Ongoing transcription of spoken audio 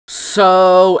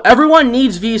So everyone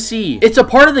needs VC. It's a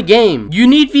part of the game. You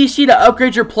need VC to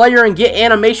upgrade your player and get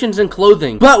animations and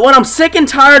clothing. But what I'm sick and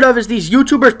tired of is these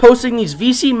YouTubers posting these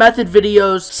VC method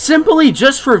videos simply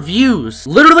just for views.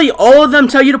 Literally all of them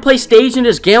tell you to play stage and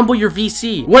just gamble your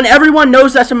VC, when everyone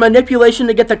knows that's a manipulation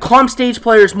to get the comp stage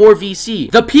players more VC.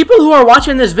 The people who are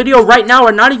watching this video right now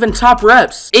are not even top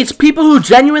reps. It's people who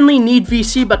genuinely need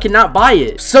VC but cannot buy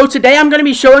it. So today I'm going to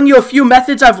be showing you a few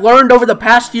methods I've learned over the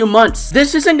past few months.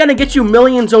 This isn't going to get you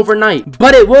millions overnight,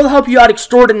 but it will help you out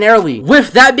extraordinarily.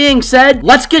 With that being said,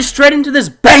 let's get straight into this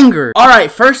banger. Alright,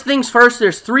 first things first,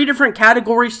 there's 3 different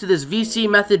categories to this VC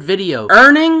method video: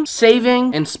 earning,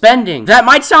 saving, and spending. That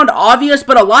might sound obvious,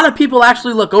 but a lot of people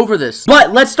actually look over this.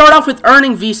 But let's start off with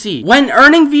earning VC. When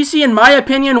earning VC, in my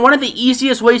opinion, one of the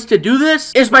easiest ways to do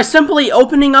this is by simply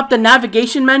opening up the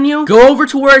navigation menu, go over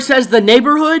to where it says the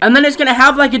neighborhood, and then it's going to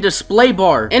have like a display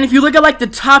bar. And if you look at like the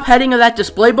top heading of that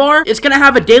display bar, it's going to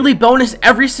have a daily bonus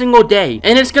every single day.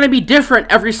 And it's going to be different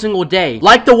every single day.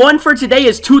 Like the one for today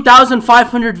is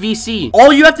 2,500 VC.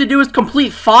 All you have to do is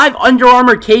complete 5 Under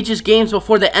Armour Cages games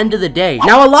before the end of the day.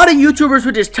 Now, a lot of YouTubers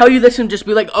would just tell you this and just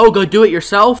be like, oh, go do it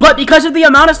yourself. But because of the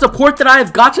amount of support that I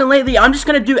have gotten lately, I'm just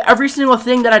going to do every single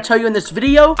thing that I tell you in this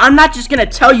video. I'm not just going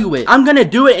to tell you it. I'm going to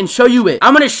do it and show you it.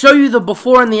 I'm going to show you the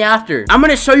before and the after. I'm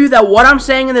going to show you that what I'm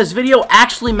saying in this video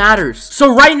actually matters.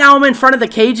 So right now I'm in front of the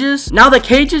cages. Now the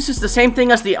cages is the same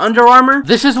thing as the Under Armour.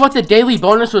 This is what the daily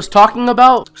bonus was talking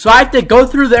about. So I have to go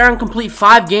through there and complete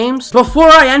 5 games. Before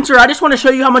I enter, I just want to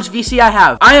show you how much VC I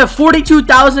have. I have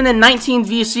 42,019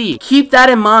 VC. Keep that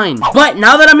in mind. But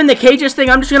now that I'm in the cages thing,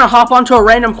 I'm just going to hop onto a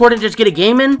random court and just get a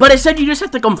game in. But it said you just have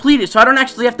to complete it, so I don't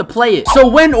actually have to play it. So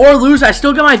win or lose, I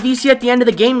still get my VC at the end of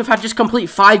the game if I just complete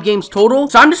 5 games total.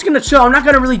 So I'm just going to chill. I'm not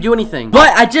going to really do anything.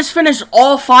 But I just finished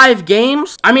all 5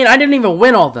 games. I mean, I didn't even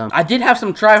win all of them. I did have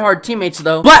some try-hard teammates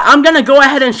though. But I'm going to go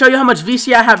ahead and show you how much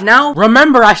VC I have now.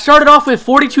 Remember, I started off with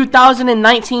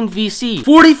 42,019 VC.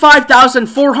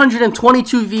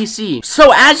 45,422 VC.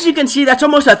 So as you can see, that's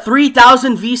almost a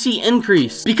 3,000 VC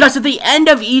increase. Because at the end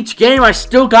of each game, I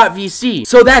still got VC.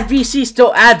 So that VC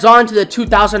still adds on to the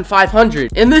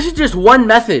 2,500. And this is just one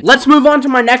method. Let's move on to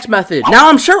my next method. Now,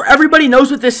 I'm sure everybody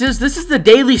knows what this is. This is the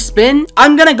daily spin.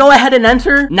 I'm going to go ahead and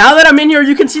enter. Now that I'm in here,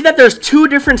 you can see that there's 2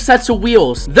 different sets of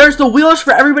wheels. There's the wheels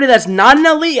for everybody that's not an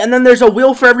elite, and then there's a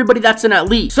wheel for everybody that's an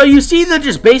elite. So you see the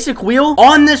just basic wheel?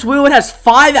 On this wheel, it has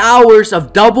 5 hours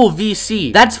of double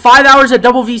VC. That's 5 hours of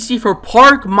double VC for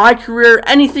park, my career,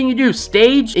 anything you do.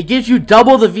 Stage, it gives you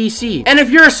double the VC. And if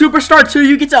you're a superstar too,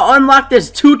 you get to unlock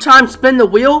this 2-time spin the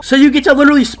wheel. So you get to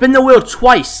literally spin the wheel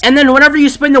twice. And then whenever you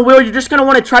spin the wheel, you're just going to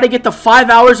want to try to get the 5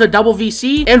 hours of double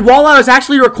VC. And while I was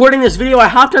actually recording this video, I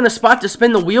hopped on the spot to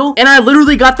spin the wheel, and I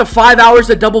literally got the 5 hours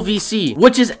of double VC,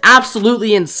 which is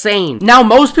absolutely insane. Now,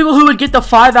 most people who would get the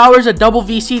 5 hours of double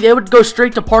VC, they would go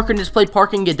straight to park and just play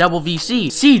park and get double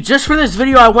VC. See, just for this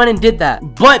video, I went and did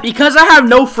that. But because I have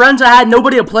no friends, I had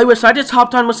nobody to play with, so I just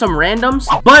hopped on with some randoms.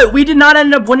 But we did not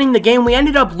end up winning the game. We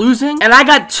ended up losing, and I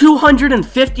got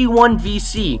 251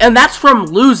 VC. And that's from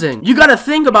losing. You gotta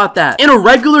think about that. In a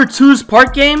regular 2's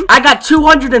park game, I got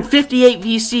 258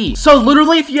 VC. So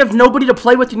literally, if you have nobody to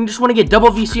play with and you just want to get double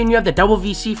VC and you have the double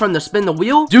VC from the spin the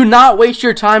wheel, do not waste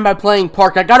your time by playing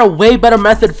park. I got a way better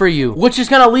method for you, which is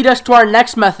going to lead us to our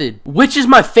next method, which is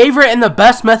my favorite and the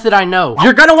best method I know.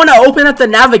 You're going to want to open up the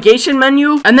navigation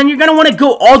menu, and then you're going to want to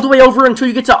go all the way over until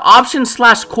you get to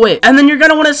options/quit, and then you're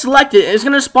going to want to select it. It's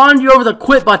going to spawn you over the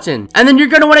quit button, and then you're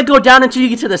going to want to go down until you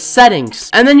get to the settings,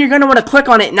 and then you're going to want to click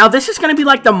on it. Now this is going to be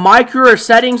like the my career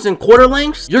settings and quarter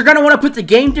lengths. You're going to want to put the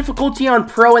game difficulty on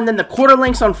pro and then the quarter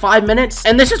lengths on 5 minutes,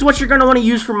 and this is what you're going to want to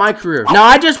use for my career. Now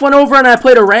I just went over and I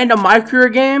played a random my career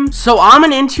game. So I'm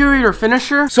an interior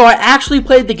finisher, so I actually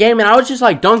played the game and I was just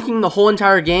like dunking the whole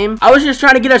entire game. I was just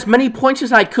trying to get as many points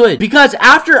as I could, because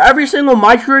after every single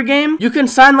my career game, you can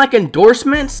sign like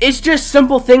endorsements. It's just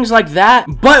simple things like that,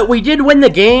 but we did win the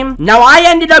game. Now I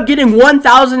ended up getting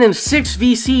 1,006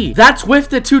 VC. That's with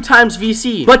the 2 times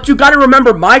VC, but you got to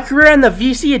remember, my career and the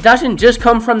VC, it doesn't just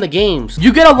come from the games.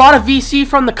 You get a lot of VC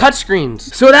from the cut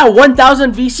screens. So that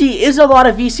 1,000 VC is a lot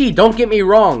of VC, don't get me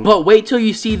wrong, but wait till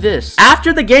you see this.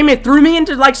 After the game, it threw me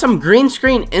into like some green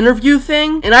screen interview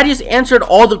thing, and I just answered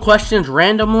all the questions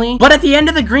randomly. But at the end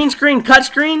of the green screen cut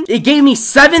screen, it gave me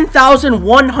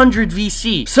 7,100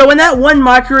 VC. So in that one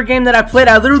my career game that I played,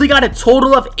 I literally got a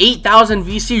total of 8,000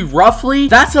 VC roughly.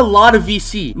 That's a lot of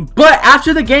VC. But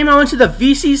after the game, I went to the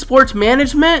VC Sports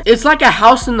Management. It's like a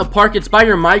house in the park. It's by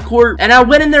your my court, and I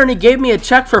went in there and he gave me a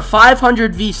check for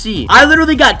 500 VC. I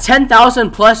literally got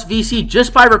 10,000 plus VC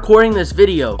just by recording this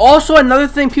video. Also, another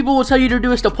thing people will tell you to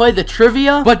do is to play the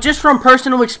trivia, but just from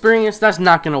personal experience, experience, that's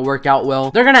not gonna work out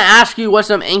well. They're gonna ask you what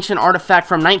some ancient artifact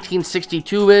from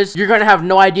 1962 is. You're gonna have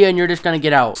no idea and you're just gonna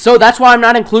get out. So that's why I'm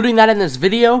not including that in this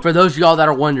video, for those of y'all that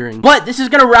are wondering. But this is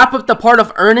gonna wrap up the part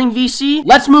of earning VC.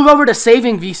 Let's move over to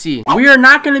saving VC. We are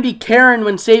not gonna be caring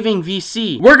when saving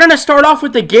VC. We're gonna start off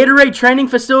with the Gatorade Training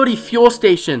Facility Fuel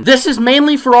Station. This is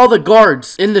mainly for all the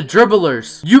guards and the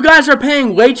dribblers. You guys are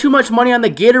paying way too much money on the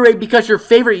Gatorade because your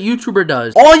favorite YouTuber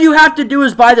does. All you have to do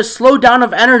is buy the Slow Down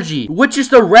of Energy, which is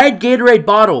the red Gatorade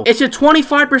bottle. It's a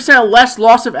 25% less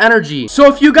loss of energy.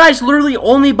 So if you guys literally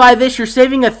only buy this, you're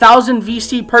saving 1,000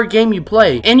 VC per game you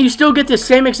play, and you still get the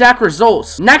same exact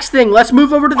results. Next thing, let's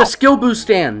move over to the skill boost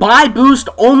stand. Buy boost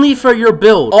only for your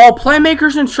build. All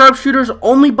playmakers and sharpshooters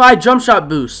only buy jump shot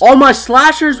boost. All my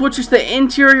slashers, which is the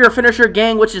interior finisher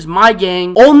gang, which is my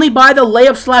gang, only buy the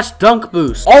layup slash dunk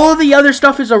boost. All of the other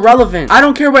stuff is irrelevant. I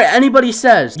don't care what anybody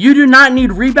says. You do not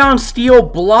need rebound, steal,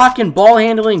 block, and ball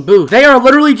handling boost. They are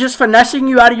literally just finessing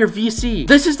you out of your VC.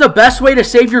 This is the best way to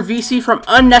save your VC from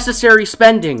unnecessary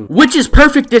spending, which is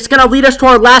perfect. It's gonna lead us to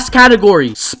our last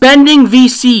category, spending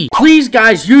VC. Please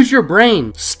guys, use your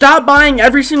brain. Stop buying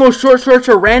every single short shorts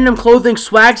or random clothing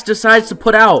Swags decides to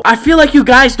put out. I feel like you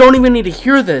guys don't even need to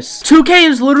hear this. 2K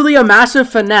is literally a massive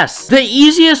finesse. The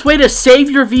easiest way to save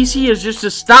your VC is just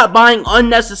to stop buying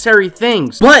unnecessary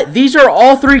things. But these are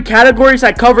all three categories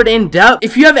I covered in depth.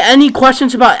 If you have any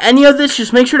questions about any of this,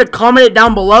 just make sure to comment it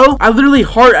down below. I literally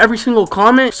heart every single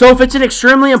comment, so if it's an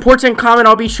extremely important comment,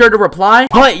 I'll be sure to reply.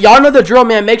 But y'all know the drill,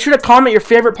 man. Make sure to comment your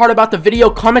favorite part about the video,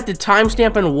 comment the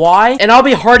timestamp and why, and I'll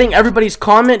be hearting everybody's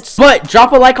comments. But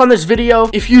drop a like on this video.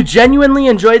 If you genuinely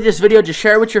enjoyed this video, just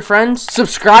share it with your friends,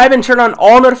 subscribe and turn on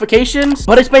all notifications.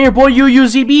 But it's been your boy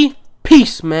UUZB.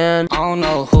 Peace, man. I don't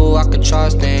know who I could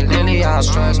trust, and lately I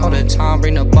stress all the time,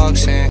 bring the bucks in.